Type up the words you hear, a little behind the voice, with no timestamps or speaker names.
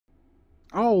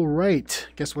All right,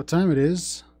 guess what time it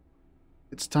is?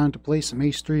 It's time to play some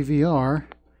H3 VR,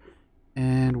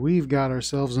 and we've got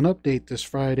ourselves an update this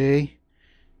Friday.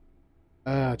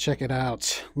 Check it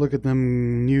out. Look at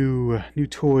them new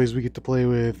toys we get to play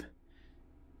with.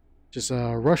 Just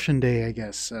Russian Day, I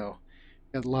guess. So,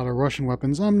 got a lot of Russian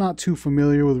weapons. I'm not too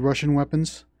familiar with Russian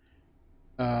weapons,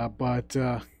 but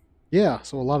yeah.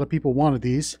 So a lot of people wanted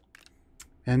these,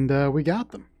 and we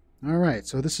got them. All right.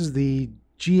 So this is the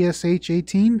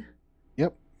GSH-18.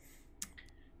 Yep.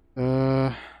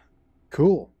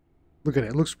 Cool. Look at it.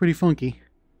 It looks pretty funky.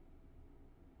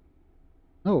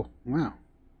 Oh, wow.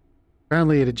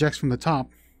 Apparently it ejects from the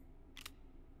top.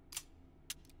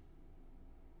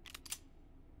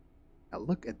 Now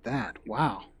look at that.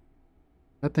 Wow.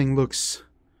 That thing looks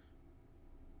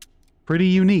pretty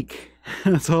unique.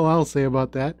 That's all I'll say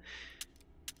about that.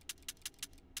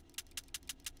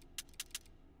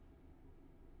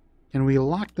 Can we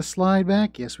lock the slide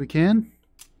back? Yes, we can.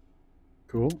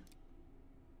 Cool.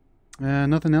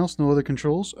 Nothing else? No other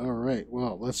controls? Alright,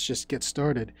 well, let's just get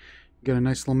started. Got a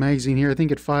nice little magazine here. I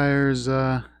think it fires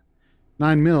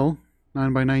 9mm,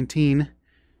 9x19.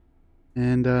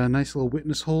 And nice little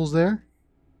witness holes there.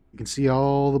 You can see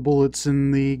all the bullets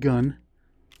in the gun.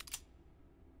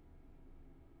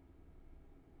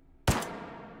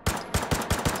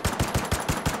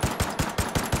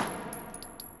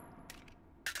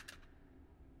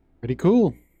 Pretty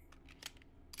cool.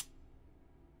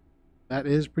 That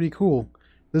is pretty cool.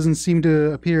 Doesn't seem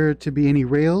to appear to be any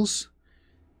rails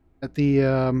at the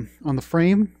on the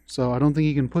frame, so I don't think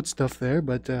you can put stuff there.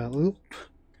 But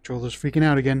controller's freaking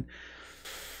out again.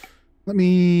 Let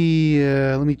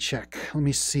me check. Let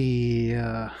me see.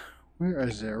 Where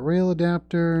is there? Rail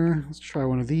adapter. Let's try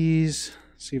one of these.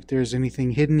 See if there's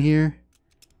anything hidden here.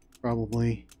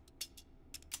 Probably.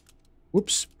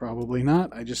 Whoops. Probably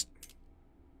not.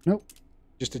 Nope.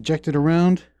 Just ejected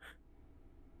around.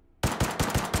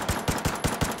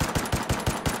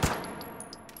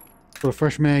 Put a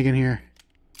fresh mag in here.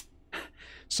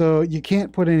 So you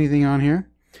can't put anything on here.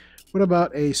 What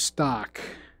about a stock?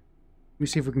 Let me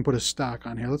see if we can put a stock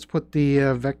on here. Let's put the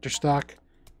Vikhr stock.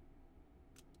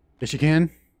 Yes, you can.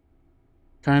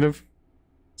 Kind of.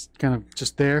 It's kind of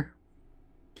just there.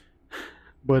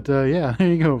 But yeah, there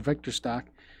you go, Vikhr stock.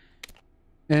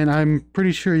 And I'm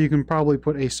pretty sure you can probably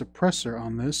put a suppressor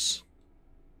on this.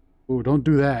 Oh, don't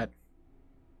do that.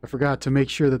 I forgot to make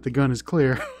sure that the gun is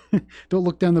clear. Don't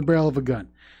look down the barrel of a gun.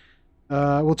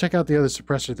 We'll check out the other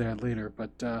suppressor there later,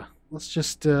 but let's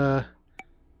just let's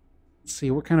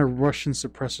see what kind of Russian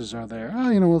suppressors are there. Oh,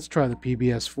 you know, let's try the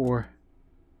PBS-4.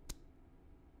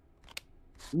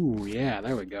 Ooh, yeah,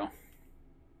 there we go.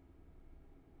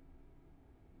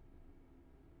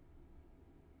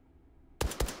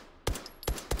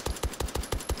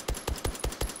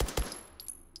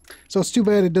 So it's too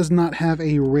bad it does not have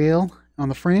a rail on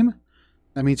the frame.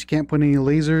 That means you can't put any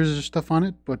lasers or stuff on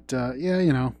it, but yeah,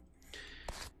 you know,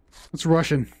 it's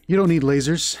Russian. You don't need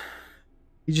lasers.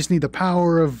 You just need the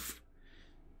power of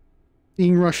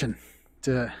being Russian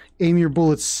to aim your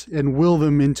bullets and will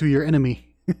them into your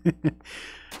enemy.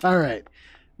 All right,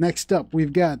 next up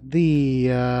we've got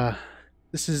the,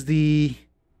 this is the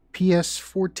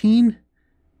PS14?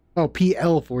 Oh,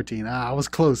 PL14. Ah, I was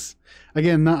close.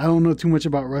 Again, I don't know too much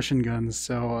about Russian guns,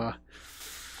 so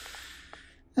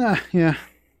yeah.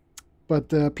 But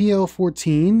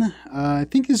PL14, I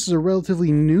think this is a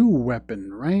relatively new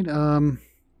weapon, right?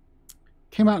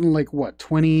 Came out in like what,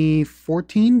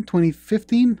 2014,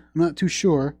 2015? I'm not too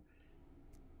sure.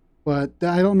 But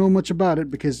I don't know much about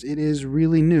it because it is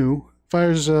really new.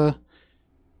 Fires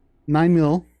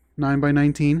 9mm,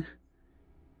 9x19.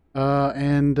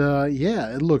 And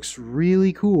yeah, it looks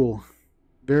really cool.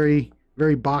 Very,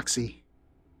 very boxy.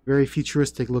 Very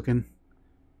futuristic looking.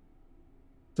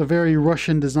 It's a very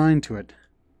Russian design to it.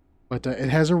 But it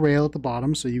has a rail at the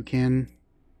bottom, so you can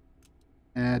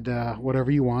add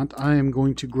whatever you want. I am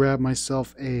going to grab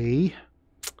myself a...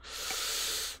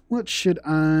 What should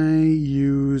I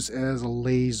use as a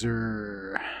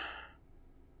laser?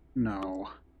 No.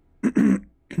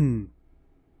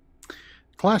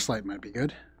 Flashlight might be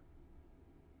good.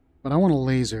 But I want a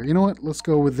laser. You know what? Let's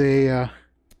go with a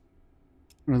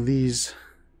one of these.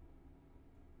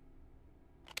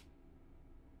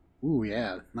 Ooh,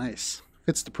 yeah, nice.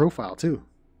 Fits the profile too.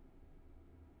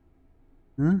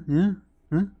 Yeah.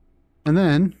 And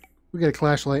then we get a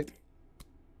flashlight.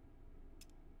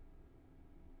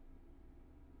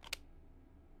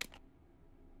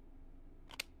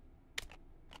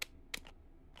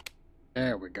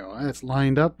 There we go. That's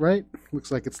lined up, right?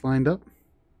 Looks like it's lined up.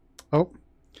 Oh,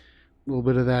 a little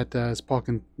bit of that is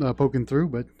poking through,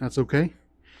 but that's okay.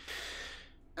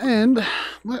 And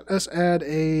let us add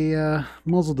a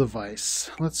muzzle device.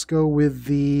 Let's go with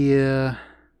the...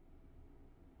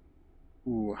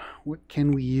 ooh, what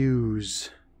can we use?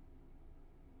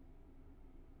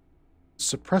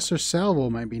 Suppressor salvo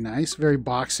might be nice. Very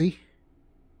boxy.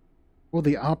 Or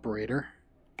the operator.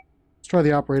 Let's try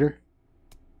the operator.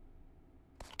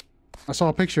 I saw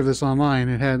a picture of this online.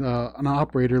 It had an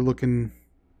operator looking...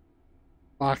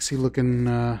 boxy looking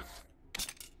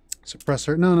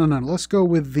suppressor. No. Let's go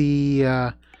with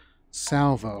the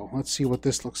salvo. Let's see what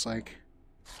this looks like.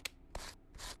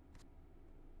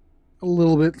 A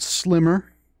little bit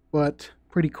slimmer, but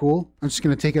pretty cool. I'm just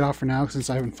going to take it off for now since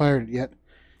I haven't fired it yet.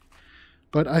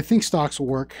 But I think stocks will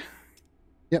work.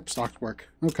 Yep, stocks work.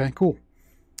 Okay, cool.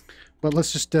 But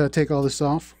let's just take all this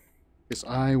off, because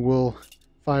I will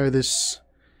fire this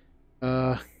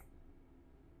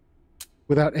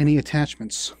without any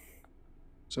attachments.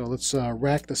 So let's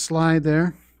rack the slide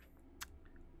there.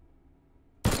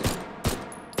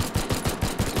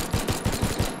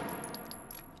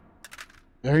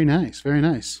 Very nice, very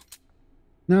nice.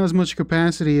 Not as much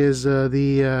capacity as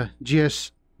the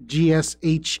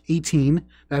GSH-18.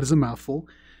 That is a mouthful.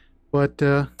 But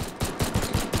the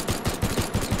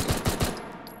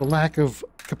lack of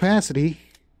capacity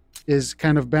is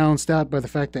kind of balanced out by the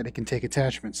fact that it can take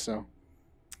attachments. So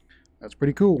that's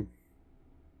pretty cool.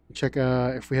 Check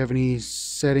if we have any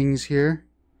settings here.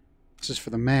 This is for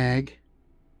the mag.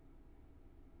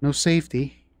 No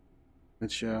safety.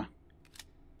 Which I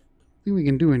think we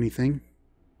can do anything.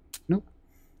 Nope.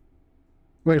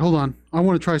 Wait, hold on. I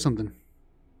want to try something.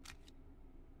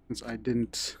 Since I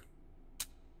didn't...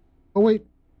 oh, wait.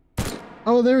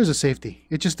 Oh, there is a safety.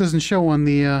 It just doesn't show on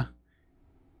the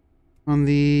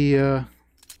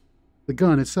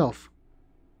gun itself.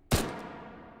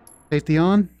 Safety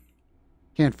on.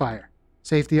 Can't fire.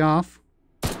 Safety off.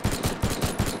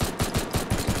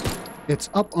 It's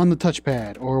up on the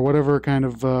touchpad or whatever kind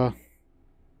of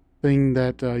thing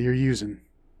that you're using.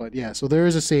 But yeah, so there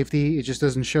is a safety. It just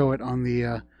doesn't show it on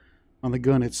the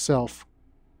gun itself.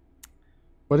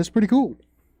 But it's pretty cool.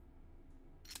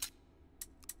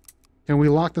 Can we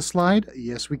lock the slide?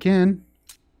 Yes, we can.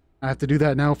 I have to do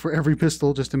that now for every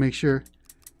pistol just to make sure.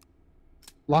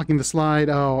 Locking the slide.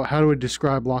 Oh, how do I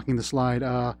describe locking the slide?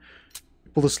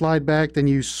 Pull the slide back, then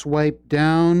you swipe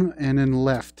down and then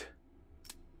left.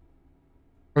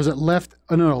 Or is it left?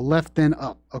 Oh, no, left then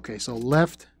up. Okay, so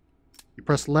left. You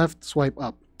press left, swipe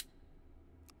up.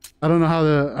 I don't know how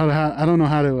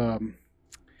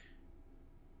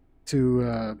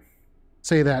to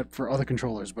say that for other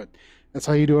controllers, but that's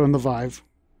how you do it on the Vive.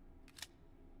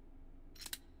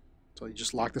 So you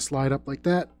just lock the slide up like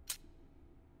that.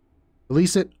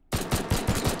 Release it.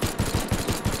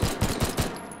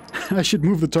 I should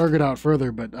move the target out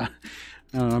further, but I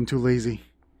don't know, I'm too lazy.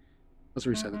 Let's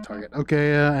reset the target.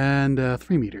 Okay, and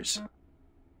 3 meters.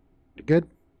 Good.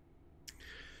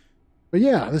 But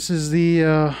yeah, this is the,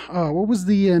 what was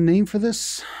the name for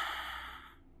this?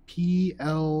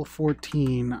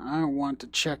 PL14. I want to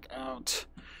check out,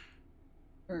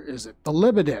 where is it? The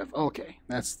Lebedev. Okay,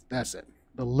 that's it.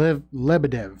 The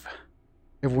Lebedev.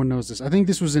 Everyone knows this. I think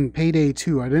this was in Payday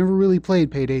 2. I never really played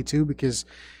Payday 2 because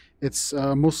it's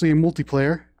mostly a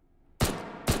multiplayer.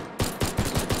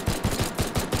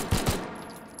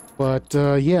 But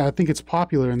yeah, I think it's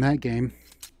popular in that game.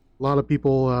 A lot of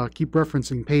people keep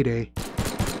referencing Payday.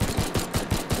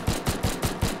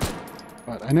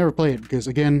 But I never play it because,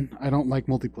 again, I don't like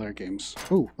multiplayer games.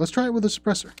 Oh, let's try it with a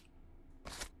suppressor.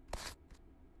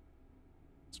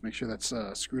 Let's make sure that's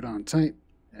screwed on tight.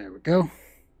 There we go.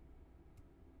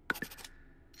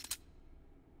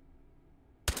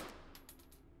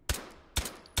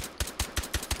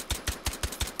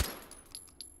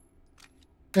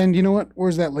 And you know what?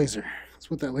 Where's that laser? Let's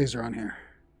put that laser on here.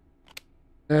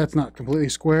 That's not completely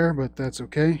square, but that's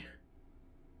okay.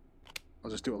 I'll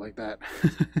just do it like that.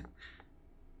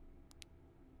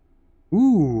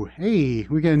 Ooh, hey,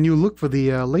 we got a new look for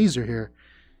the laser here.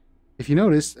 If you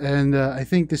notice, and I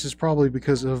think this is probably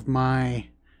because of my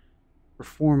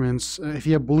performance. If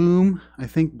you have bloom, I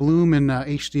think bloom and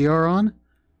HDR on,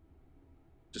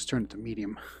 just turn it to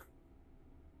medium.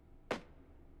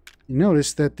 You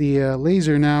notice that the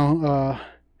laser now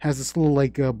has this little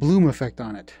like bloom effect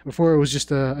on it. Before it was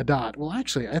just a dot. Well,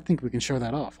 actually, I think we can show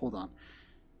that off. Hold on.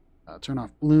 Turn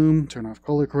off bloom, turn off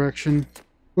color correction.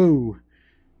 Whoa.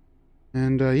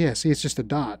 And yeah, see, it's just a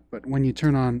dot. But when you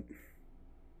turn on...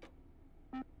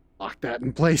 lock that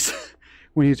in place.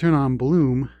 When you turn on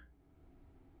bloom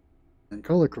and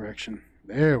color correction.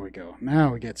 There we go.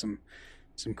 Now we get some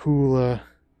cool,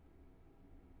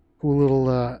 cool little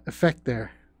effect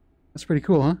there. That's pretty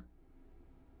cool, huh?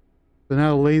 So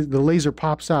now the laser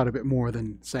pops out a bit more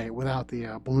than, say, without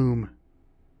the bloom.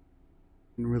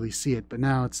 You can really see it, but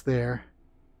now it's there.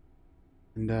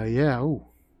 And yeah, oh,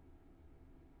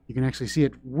 you can actually see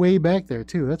it way back there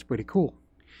too. That's pretty cool.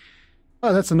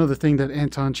 Oh, that's another thing that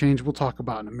Anton changed. We'll talk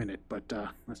about in a minute, but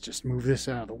let's just move this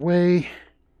out of the way.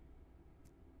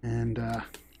 And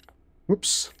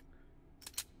whoops.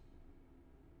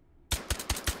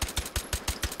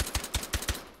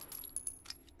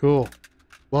 Cool,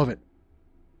 love it.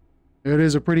 It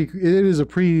is a pretty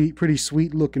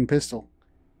sweet looking pistol.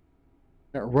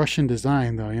 That Russian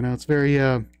design, though, you know, it's very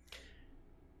I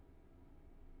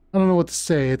don't know what to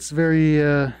say. It's very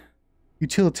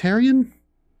utilitarian.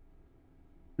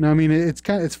 You know, I mean,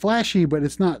 it's flashy, but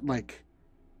it's not like,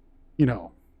 you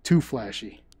know, too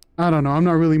flashy. I don't know. I'm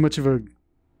not really much of a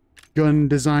gun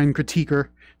design critiquer,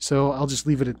 so I'll just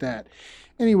leave it at that.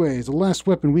 Anyways, the last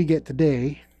weapon we get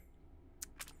today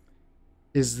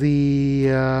is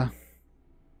the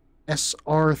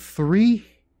SR3.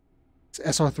 It's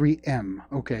SR3M.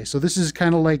 Okay, so this is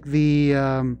kind of like the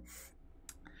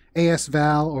AS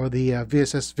Val or the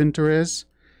VSS Vintorez.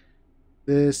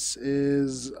 This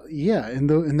is, yeah, in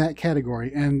that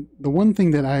category. And the one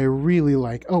thing that I really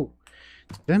like, oh,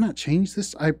 did I not change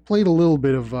this? I played a little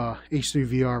bit of H3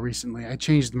 VR recently. I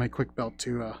changed my quick belt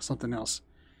to something else.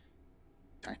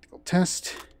 Tactical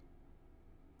test.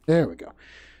 There we go.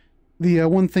 The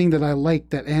one thing that I like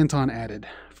that Anton added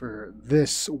for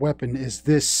this weapon is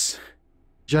this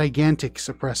gigantic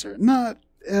suppressor. Not,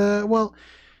 well,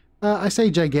 I say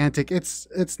gigantic.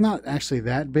 It's not actually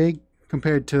that big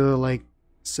compared to, like,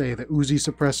 say, the Uzi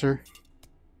suppressor.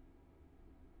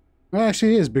 Well,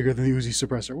 actually, it is bigger than the Uzi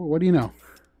suppressor. Well, what do you know?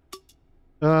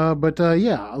 But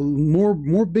yeah,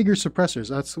 more bigger suppressors.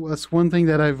 That's one thing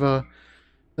that I've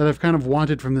kind of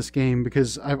wanted from this game,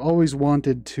 because I've always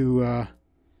wanted to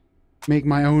make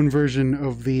my own version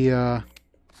of the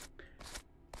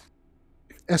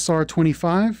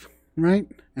SR25, right?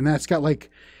 And that's got, like,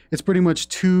 it's pretty much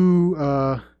two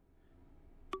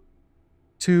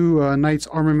Knight's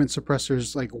armament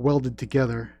suppressors, like, welded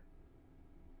together.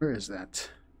 Where is that?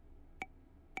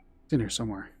 It's in here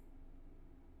somewhere.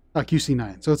 Ah,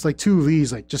 QC9. So it's like two of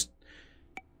these, like, just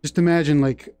imagine,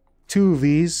 like, two of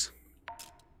these,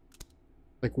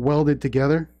 like, welded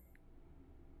together.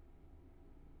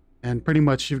 And pretty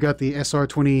much you've got the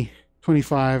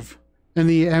SR25 and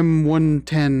the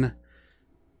M110.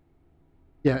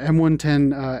 Yeah,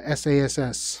 M110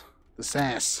 SASS, the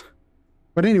SAS.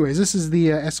 But anyways, this is the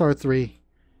SR3,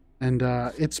 and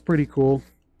it's pretty cool.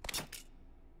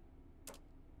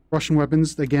 Russian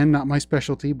weapons, again, not my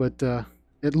specialty, but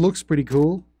it looks pretty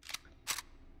cool.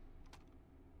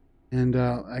 And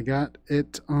I got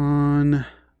it on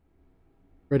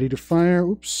ready to fire.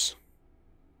 Oops.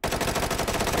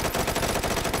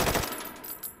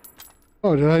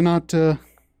 Oh, did I not? I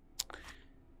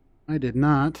did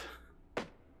not.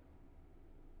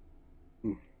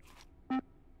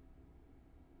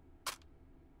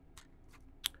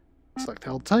 Select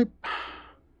held type.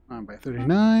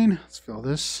 9x39. Let's fill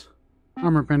this.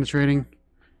 Armor penetrating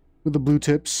with the blue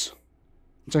tips.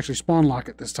 Let's actually spawn lock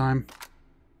it this time.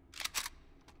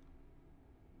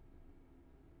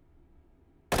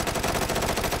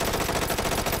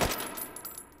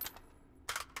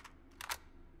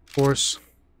 Of course,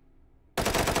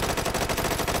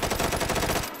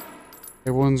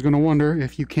 everyone's going to wonder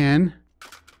if you can,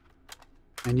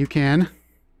 and you can,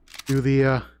 do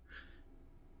the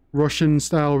Russian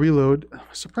style reload.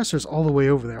 Suppressor's all the way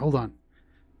over there. Hold on.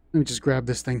 Let me just grab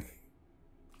this thing.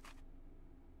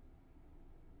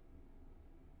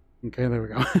 Okay, there we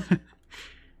go.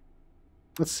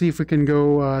 Let's see if we can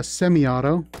go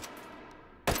semi-auto.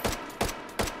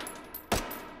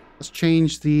 Let's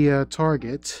change the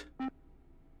target.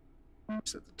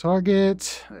 Set the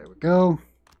target. There we go.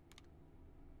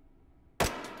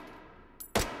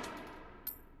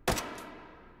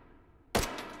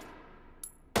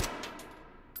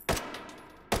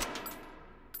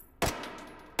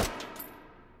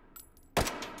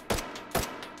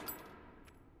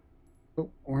 Oh,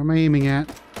 where am I aiming at?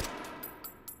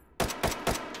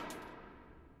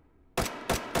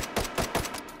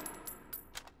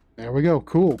 There we go.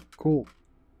 Cool, cool.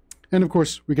 And of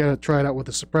course, we gotta try it out with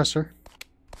the suppressor.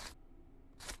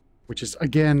 Which is,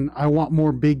 again, I want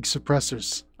more big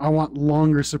suppressors. I want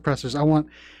longer suppressors. I want,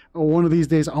 one of these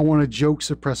days, I want a joke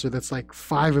suppressor that's like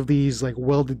 5 of these, like,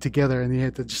 welded together, and you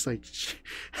have to just, like,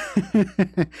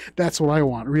 that's what I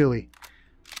want, really.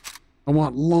 I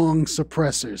want long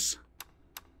suppressors.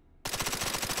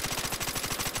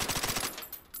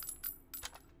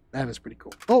 That is pretty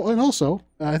cool. Oh, and also,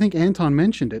 I think Anton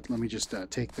mentioned it. Let me just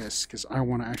take this because I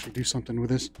want to actually do something with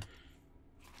this.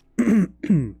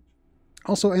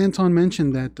 Also, Anton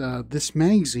mentioned that this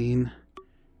magazine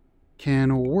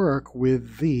can work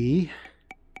with the,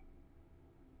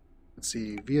 let's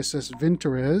see, VSS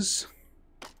Vinteres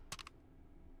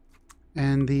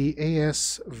and the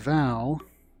AS Val.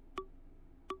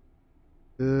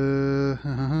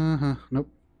 Nope.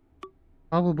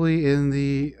 Probably in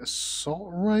the assault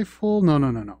rifle.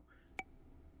 No.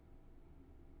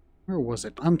 Where was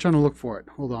it? I'm trying to look for it.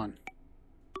 Hold on.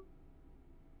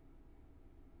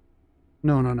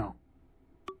 No.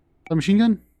 The machine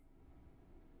gun?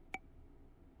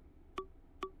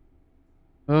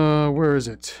 Where is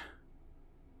it?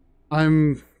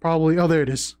 I'm probably... Oh, there it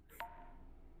is.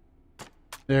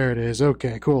 There it is.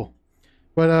 Okay, cool.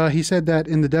 But he said that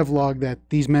in the devlog that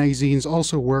these magazines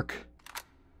also work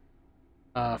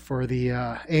for the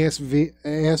AS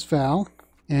Val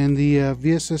and the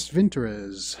VSS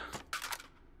Vinteres.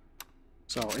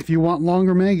 So if you want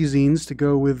longer magazines to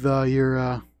go with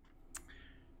your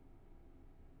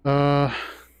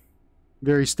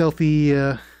very stealthy,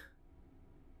 you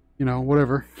know,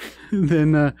 whatever,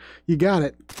 then you got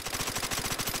it.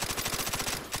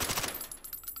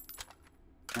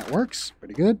 That works.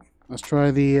 Pretty good. Let's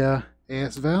try the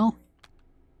AS Val.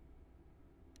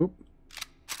 Oop.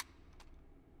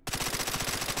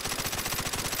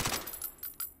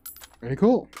 Very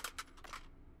cool.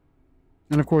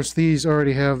 And of course, these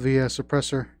already have the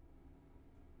suppressor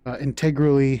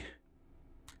integrally.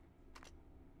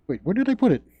 Wait, where did I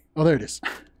put it? Oh, there it is.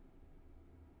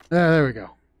 There we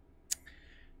go.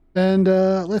 And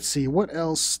let's see, what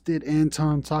else did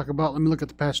Anton talk about? Let me look at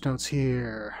the patch notes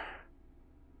here.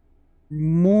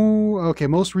 Okay,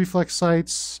 most reflex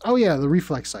sights. Oh yeah, the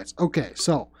reflex sights. Okay,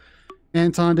 so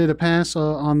Anton did a pass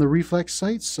on the reflex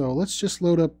sights. So let's just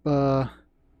load up.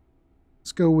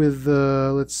 Let's go with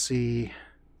let's see.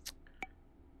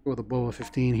 Go with the Boa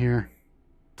 15 here.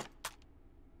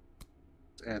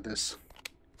 Let's add this.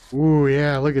 Ooh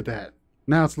yeah, look at that.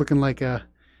 Now it's looking like a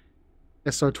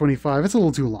SR25. It's a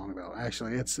little too long though.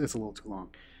 Actually, it's a little too long.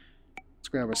 Let's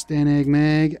grab a Stanag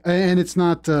mag, and it's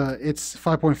not. It's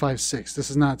 5.56. This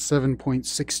is not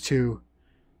 7.62,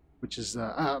 which is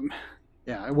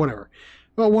yeah, whatever.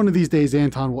 Well, one of these days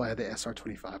Anton will add the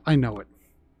SR25. I know it.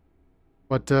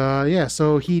 But yeah,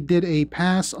 so he did a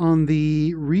pass on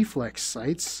the reflex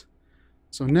sights.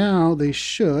 So now they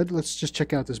should. Let's just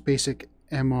check out this basic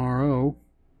MRO.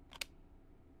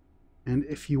 And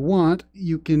if you want,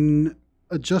 you can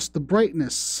adjust the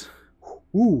brightness.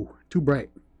 Ooh, too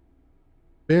bright.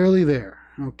 Barely there.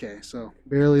 Okay, so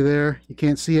barely there. You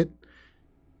can't see it.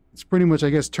 It's pretty much, I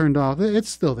guess, turned off. It's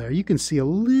still there. You can see a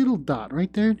little dot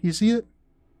right there. Do you see it?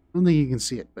 I don't think you can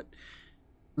see it, but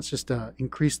let's just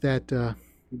increase that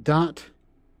dot.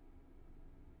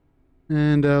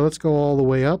 And let's go all the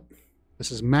way up.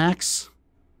 This is max.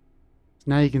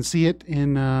 Now you can see it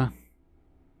in,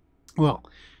 well,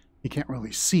 you can't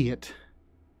really see it.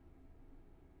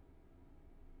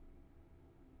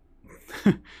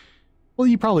 Well,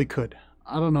 you probably could.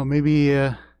 I don't know. Maybe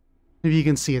maybe you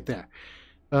can see it there.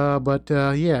 But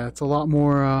yeah, it's a lot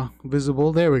more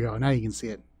visible. There we go. Now you can see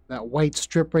it. That white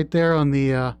strip right there on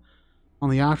the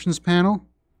options panel.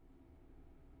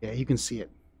 Yeah, you can see it.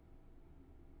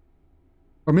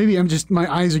 Or maybe I'm just,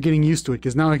 my eyes are getting used to it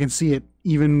because now I can see it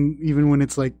even when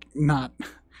it's like not.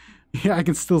 Yeah, I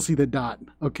can still see the dot.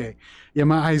 Okay. Yeah,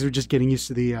 my eyes are just getting used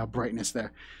to the brightness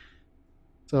there.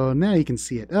 So now you can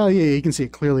see it. Oh yeah, you can see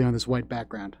it clearly on this white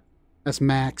background. That's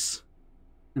max.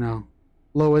 You know,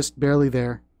 lowest, barely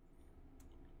there.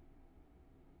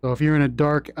 So if you're in a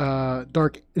dark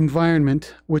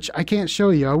environment, which I can't show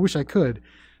you, I wish I could.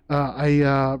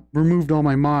 I removed all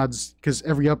my mods because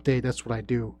every update, that's what I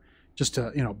do, just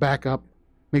to, you know, back up,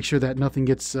 make sure that nothing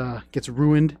gets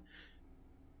ruined.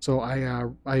 So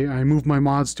I moved my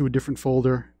mods to a different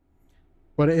folder.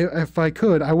 But if I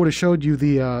could, I would have showed you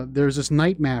the there's this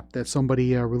night map that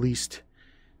somebody released.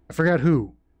 I forgot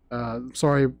who.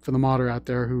 Sorry for the modder out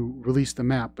there who released the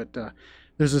map, but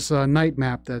there's this night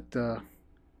map that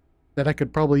that I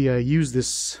could probably use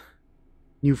this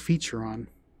new feature on.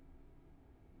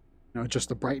 You know, just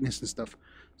the brightness and stuff.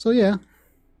 So yeah,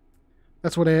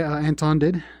 that's what Anton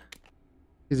did.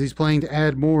 Is he's planning to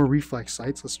add more reflex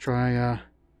sights. Let's try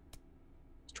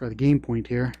the game point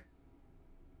here.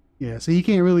 Yeah, so you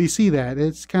can't really see that.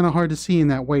 It's kind of hard to see in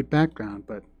that white background,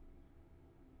 but...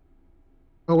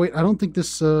 Oh, wait, I don't think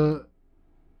this... Oh,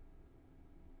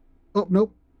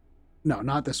 nope. No,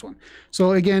 not this one.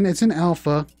 So, again, it's an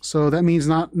alpha, so that means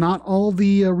not all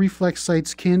the reflex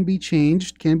sights can be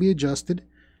changed, can be adjusted.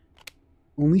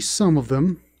 only some of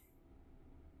them.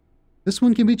 This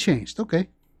one can be changed. Okay.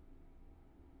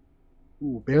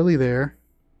 Ooh, barely there.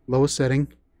 Lowest setting.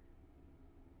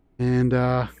 And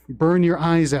burn your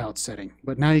eyes out setting.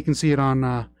 But now you can see it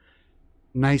on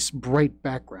nice bright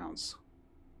backgrounds.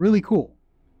 Really cool.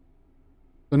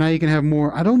 So now you can have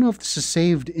more. I don't know if this is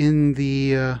saved in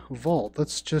the vault.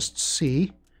 Let's just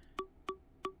see.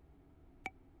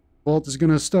 Vault is going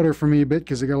to stutter for me a bit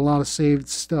because I got a lot of saved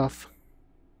stuff.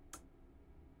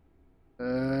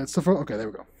 Okay, there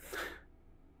we go.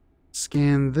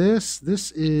 Scan this.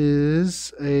 This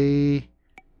is a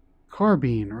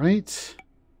carbine, right?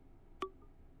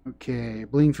 Okay,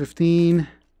 bling 15.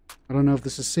 I don't know if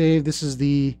this is saved. This is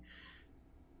the...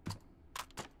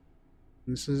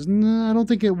 No, I don't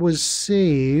think it was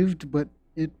saved, but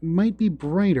it might be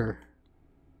brighter.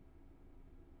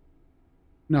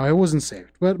 No, it wasn't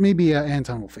saved, but maybe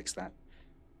Anton will fix that.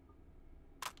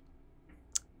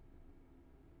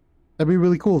 That'd be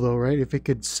really cool, though, right? If it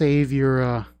could save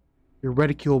your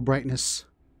reticule brightness.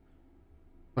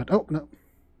 But, oh, no.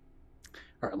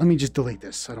 All right, let me just delete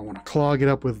this. I don't want to clog it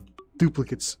up with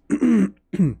duplicates.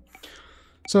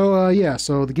 So, yeah,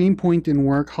 so the game point didn't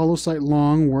work. Hollow sight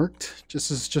long worked.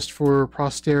 Just for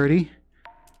posterity.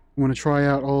 I want to try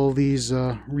out all these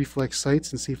reflex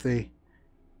sights and see if they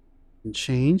can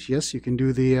change. Yes, you can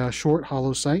do the short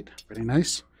hollow sight. Very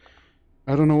nice.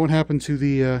 I don't know what happened to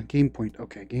the game point.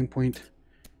 Okay, game point.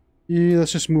 Yeah,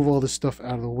 let's just move all this stuff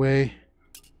out of the way.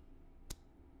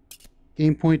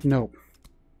 Game point, nope.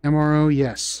 MRO,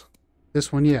 yes.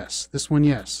 This one, yes. This one,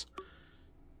 yes.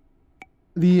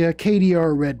 The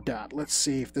KDR red dot. Let's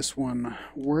see if this one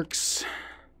works.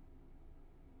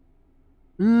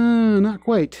 Not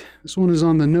quite. This one is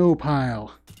on the no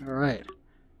pile. Alright.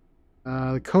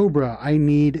 The Cobra. I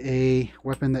need a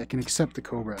weapon that can accept the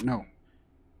Cobra. No.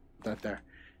 Put that there.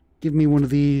 Give me one of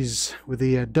these with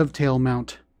the dovetail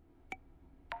mount.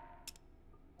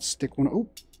 Stick one. Oh.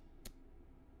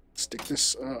 Stick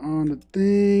this on the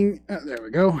thing. There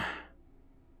we go.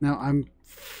 Now I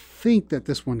think that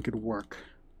this one could work.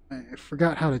 I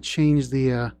forgot how to change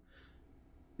the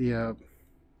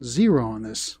zero on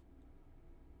this.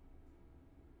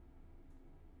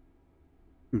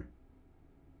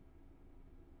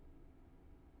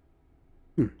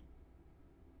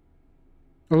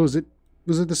 Oh, was it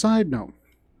the side? No.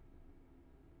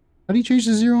 How do you change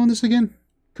the zero on this again?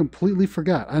 Completely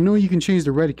forgot. I know you can change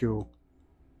the reticule.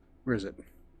 Where is it?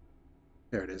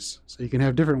 There it is. So you can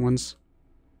have different ones.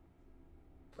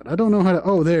 But I don't know how to...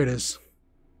 Oh, there it is.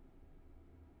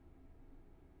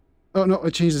 Oh, no, I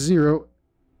changed the zero.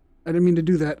 I didn't mean to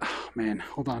do that. Oh, man,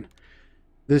 hold on.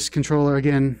 This controller,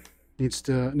 again, needs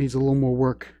a little more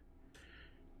work.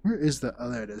 Where is the... Oh,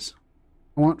 there it is.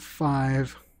 I want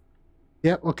 5.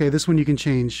 Yep, okay, this one you can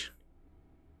change.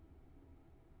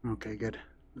 Okay, good.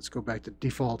 Let's go back to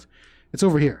default. It's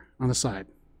over here, on the side.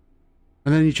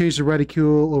 And then you change the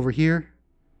reticule over here.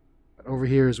 But over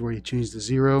here is where you change the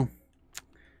zero.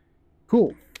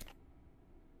 Cool.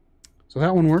 So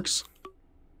that one works.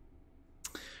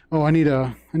 Oh, I need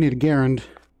a Garand.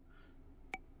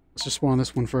 Let's just spawn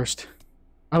this one first.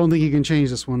 I don't think you can change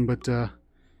this one, but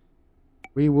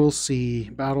we will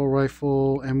see. Battle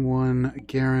rifle, M1,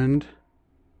 Garand.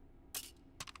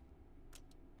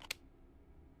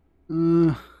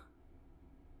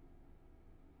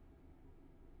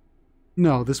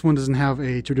 No, this one doesn't have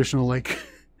a traditional, like...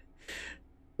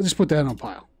 I'll just put that on a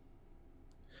pile.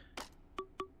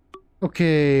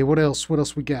 Okay, what else? What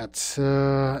else we got?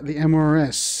 The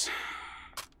MRS.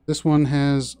 This one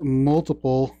has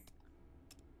multiple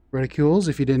reticules,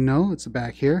 if you didn't know. It's the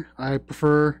back here. I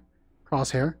prefer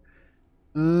crosshair.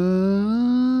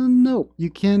 No, you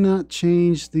cannot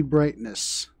change the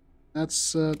brightness.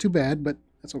 That's too bad, but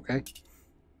that's okay.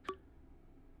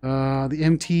 The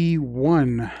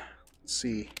MT1. Let's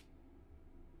see.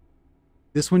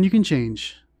 This one you can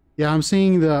change. Yeah, I'm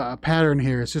seeing the pattern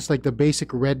here. It's just like the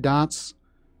basic red dots.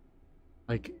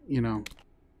 Like, you know.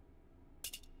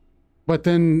 But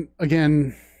then,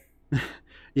 again...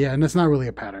 yeah, and it's not really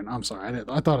a pattern. I'm sorry.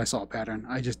 I thought I saw a pattern.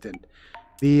 I just didn't.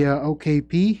 The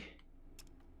OKP.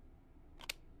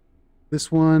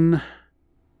 This one...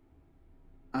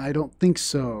 I don't think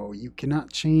so. You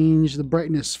cannot change the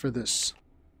brightness for this.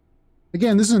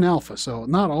 Again, this is an alpha, so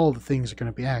not all the things are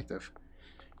going to be active.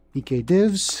 PK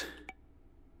divs.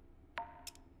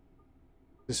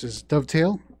 This is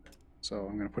dovetail, so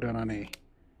I'm going to put it on A.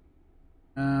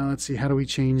 Let's see, how do we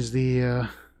change the...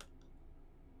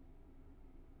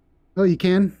 Oh, you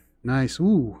can? Nice.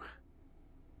 Ooh.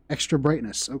 Extra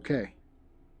brightness. Okay.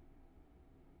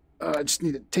 I just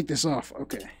need to take this off.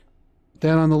 Okay. Put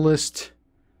that on the list.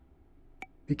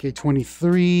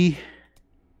 PK-23.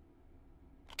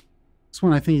 This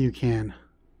one I think you can.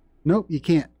 Nope, you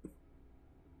can't.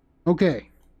 Okay.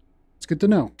 It's good to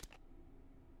know.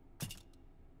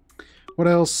 What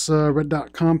else? Red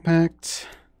dot compact.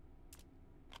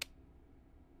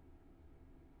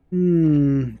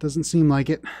 Doesn't seem like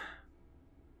it.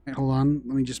 Right, hold on.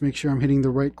 Let me just make sure I'm hitting the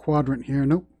right quadrant here.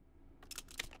 Nope.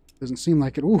 Doesn't seem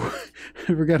like it. Ooh,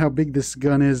 I forgot how big this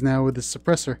gun is now with the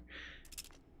suppressor.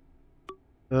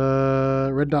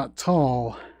 Red dot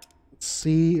tall. Let's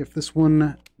see if this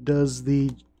one does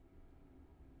the...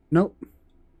 Nope.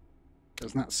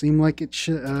 Does not seem like it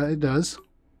should. It does.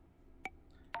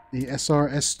 The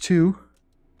SRS2.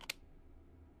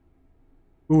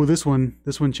 Ooh, this one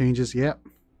changes. Yep.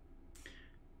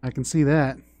 I can see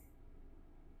that.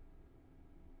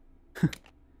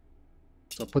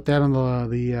 So put that on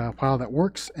the pile that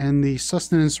works. And the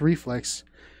sustenance reflex.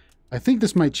 I think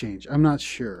this might change. I'm not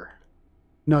sure.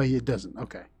 No, it doesn't.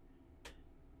 Okay.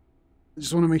 I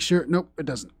just want to make sure. Nope, it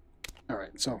doesn't.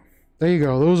 Alright, so there you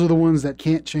go. Those are the ones that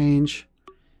can't change.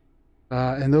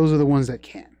 And those are the ones that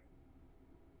can.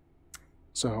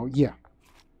 So, yeah.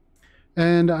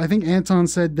 And I think Anton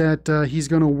said that he's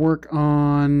going to work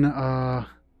on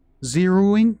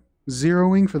zeroing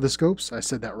for the scopes. I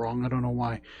said that wrong. I don't know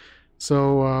why.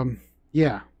 So,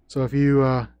 yeah. So if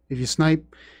you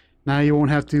snipe, now you won't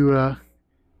have to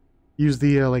use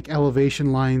the like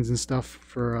elevation lines and stuff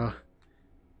for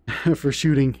for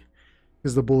shooting,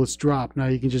 because the bullets drop. Now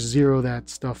you can just zero that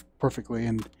stuff perfectly,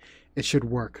 and it should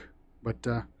work. But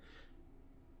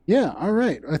yeah, all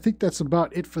right. I think that's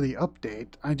about it for the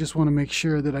update. I just want to make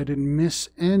sure that I didn't miss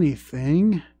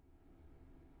anything.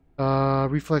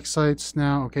 Reflex sights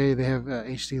now. Okay, they have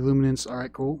HD luminance. All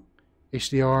right, cool.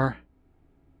 HDR.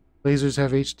 Lasers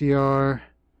have HDR.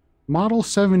 Model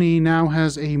 70 now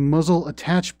has a muzzle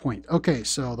attach point. Okay,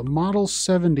 so the Model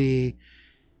 70...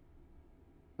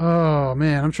 Oh,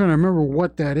 man, I'm trying to remember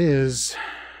what that is.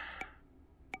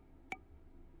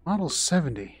 Model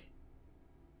 70.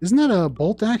 Isn't that a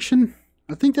bolt action?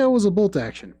 I think that was a bolt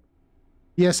action.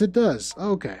 Yes, it does.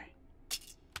 Okay.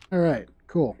 All right,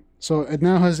 cool. So it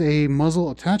now has a muzzle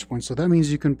attach point, so that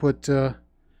means you can put... all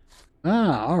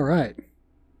right.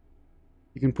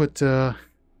 You can put...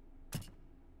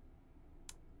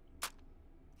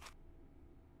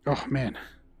 Oh, man.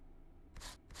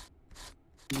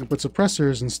 You can put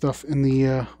suppressors and stuff in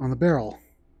the on the barrel.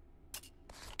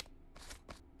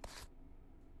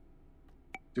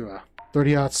 Do a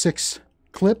 30-06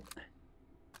 clip.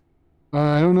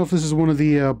 I don't know if this is one of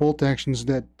the bolt actions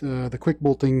that the quick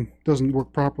bolting doesn't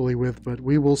work properly with, but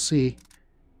we will see.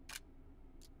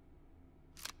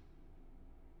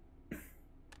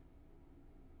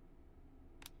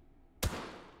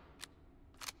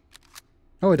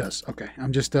 Oh, it does. Okay,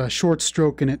 I'm just short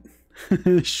stroking it.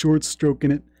 Short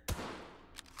stroking it.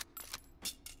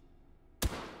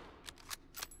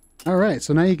 All right,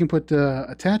 so now you can put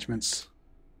attachments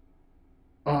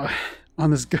on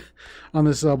this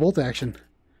bolt action.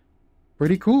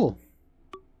 Pretty cool.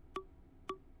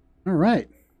 All right,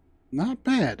 not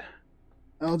bad.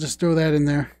 I'll just throw that in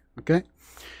there. Okay.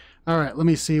 All right, let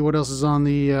me see what else is on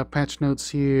the patch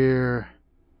notes here.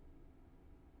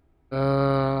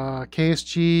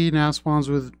 KSG now spawns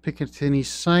with Picatinny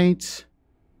sight.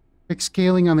 Fixed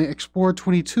scaling on the Explorer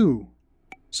 22.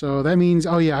 So that means,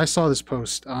 oh yeah, I saw this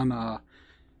post on,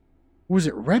 was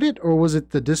it Reddit or was it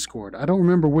the Discord? I don't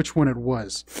remember which one it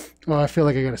was. Oh, I feel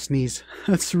like I gotta sneeze.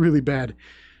 That's really bad.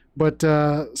 But,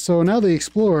 so now the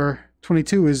Explorer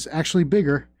 22 is actually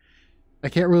bigger. I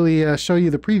can't really show you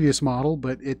the previous model,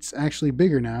 but it's actually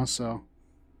bigger now, so.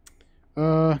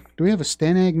 Do we have a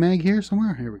Stanag mag here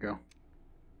somewhere? Here we go.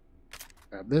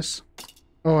 Grab this.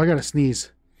 Oh, I gotta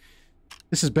sneeze.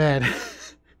 This is bad.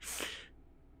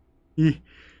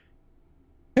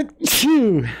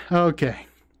 Okay.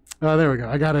 Oh, there we go.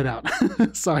 I got it out.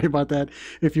 Sorry about that.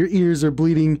 If your ears are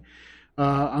bleeding,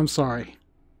 I'm sorry.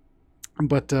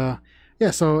 But,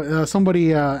 yeah, so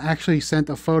somebody actually sent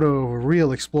a photo of a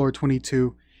real Explorer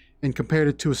 22 and compared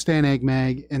it to a Stanag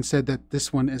mag and said that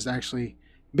this one is actually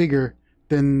bigger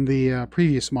than the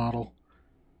previous model.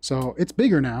 So it's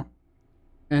bigger now.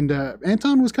 And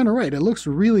Anton was kind of right. It looks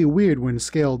really weird when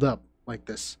scaled up like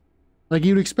this. Like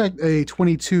you'd expect a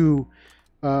 22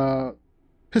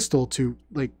 pistol to,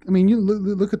 like, I mean, you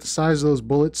look at the size of those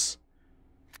bullets.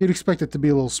 You'd expect it to be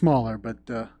a little smaller, but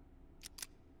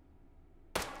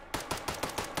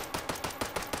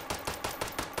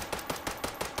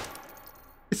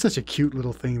it's such a cute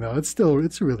little thing, though.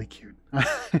 It's really cute.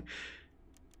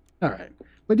 All right.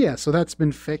 But yeah, so that's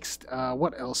been fixed.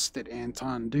 What else did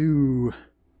Anton do?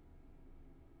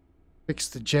 Fix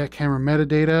the jackhammer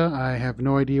metadata. I have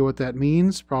no idea what that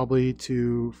means. Probably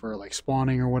for like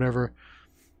spawning or whatever.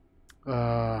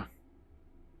 The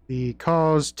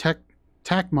cause tac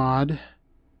mod.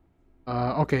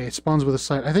 Okay, it spawns with a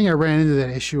sight. I think I ran into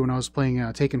that issue when I was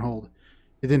playing Take and Hold.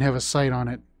 It didn't have a sight on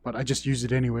it, but I just used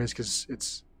it anyways because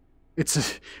it's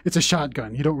a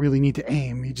shotgun. You don't really need to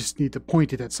aim. You just need to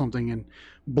point it at something and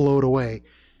blow it away.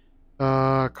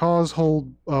 Cause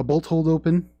hold bolt hold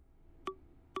open,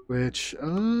 which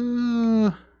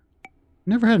never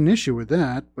had an issue with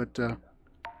that. But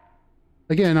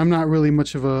again, I'm not really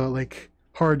much of a like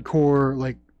hardcore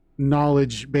like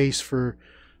knowledge base for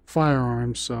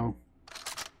firearms, so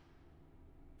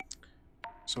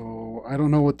I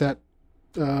don't know what that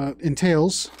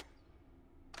entails.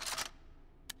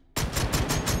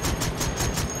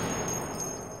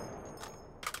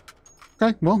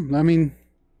 Okay, well, I mean,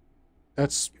 I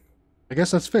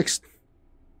guess that's fixed.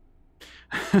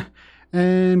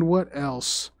 And what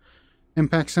else?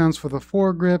 Impact sounds for the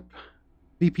foregrip.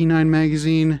 VP9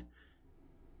 magazine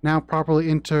now properly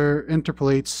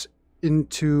interpolates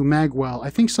into magwell. I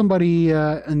think somebody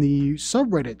in the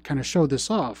subreddit kind of showed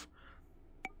this off.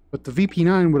 But the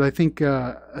VP9 would, I think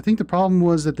the problem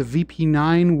was that the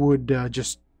VP9 would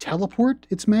just teleport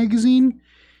its magazine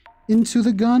into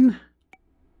the gun.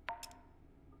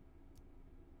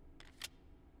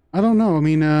 I don't know. I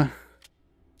mean, yeah,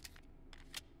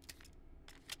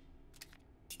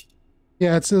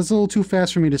 it's a little too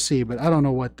fast for me to see, but I don't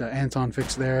know what Anton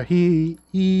fixed there. He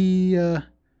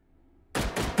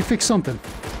fixed something.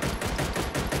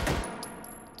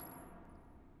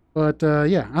 But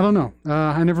yeah, I don't know.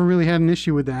 I never really had an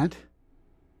issue with that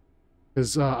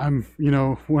because I'm,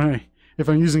 if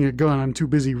I'm using a gun, I'm too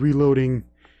busy reloading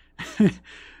to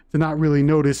not really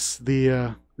notice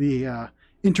the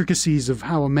intricacies of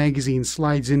how a magazine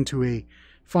slides into a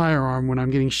firearm when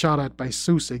I'm getting shot at by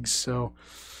Susigs. So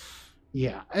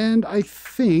yeah, and I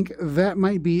think that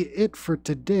might be it for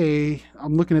today.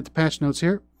 I'm looking at the patch notes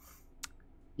here.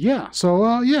 Yeah,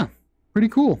 so yeah, pretty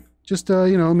cool. Just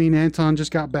me and Anton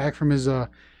just got back from his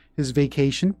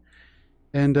vacation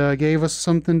and gave us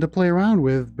something to play around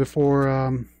with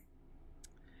before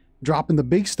dropping the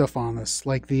big stuff on us,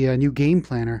 like the new game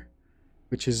planner,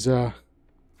 which is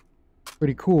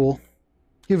pretty cool.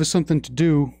 Give us something to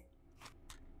do.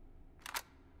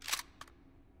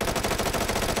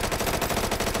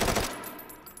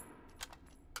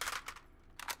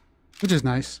 Which is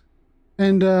nice.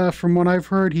 And from what I've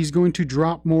heard, he's going to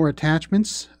drop more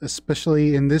attachments,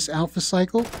 especially in this alpha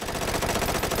cycle.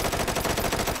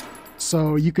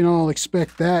 So you can all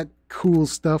expect that cool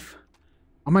stuff.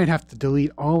 I might have to delete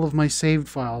all of my saved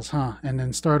files, huh? And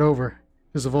then start over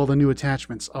because of all the new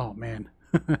attachments. Oh, man.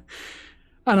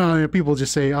 I don't know, people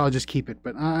just say, "Oh, I'll just keep it."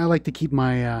 But I like to keep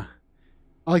my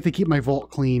vault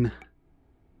clean.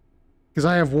 Because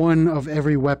I have one of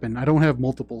every weapon. I don't have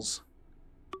multiples.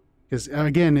 Because,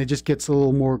 again, it just gets a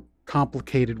little more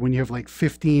complicated when you have, like,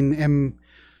 15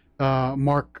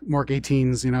 Mark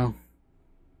 18s, I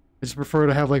just prefer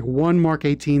to have, like, one Mark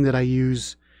 18 that I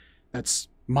use that's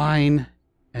mine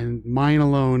and mine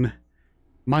alone,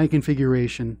 my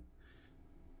configuration.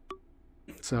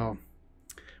 So,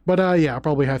 but, yeah, I'll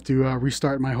probably have to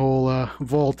restart my whole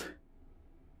vault.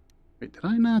 Wait, did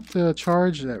I not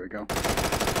charge? There we go.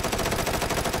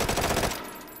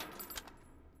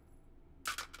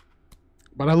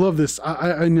 But I love this.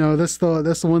 I know that's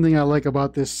the one thing I like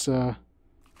about this this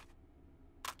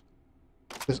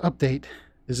update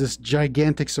is this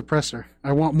gigantic suppressor.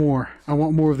 I want more. I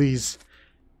want more of these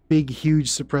big,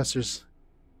 huge suppressors.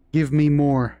 Give me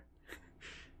more.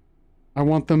 I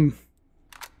want them.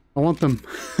 I want them.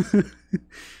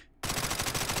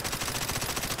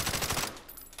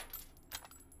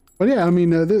 But yeah, I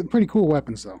mean, they're pretty cool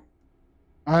weapons though.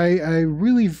 I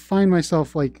really find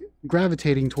myself like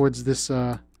gravitating towards this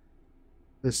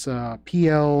this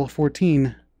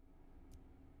PL14,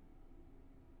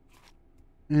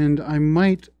 and I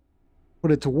might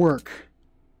put it to work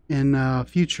in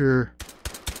future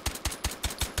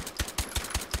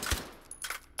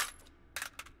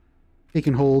take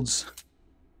and holds.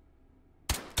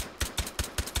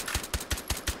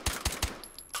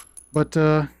 But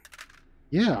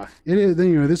yeah, it is.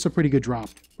 This is a pretty good drop.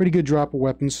 Pretty good drop of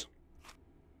weapons.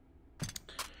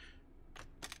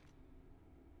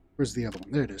 Where's the other one?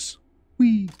 There it is.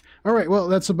 Whee! Alright, well,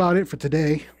 that's about it for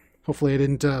today. Hopefully I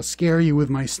didn't scare you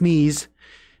with my sneeze.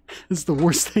 This is the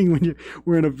worst thing when you're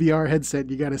wearing a VR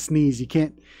headset. You gotta sneeze. You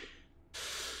can't...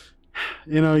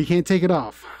 you can't take it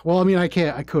off. Well, I mean, I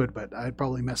could, but I'd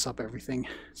probably mess up everything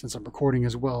since I'm recording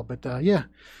as well. But, yeah.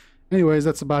 Anyways,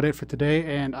 that's about it for today,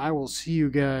 and I will see you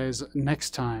guys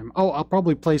next time. Oh, I'll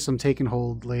probably play some Take and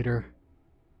Hold later.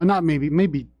 Not maybe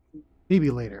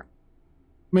later.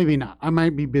 Maybe not. I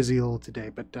might be busy a little today,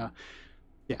 but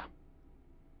yeah.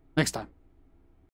 Next time.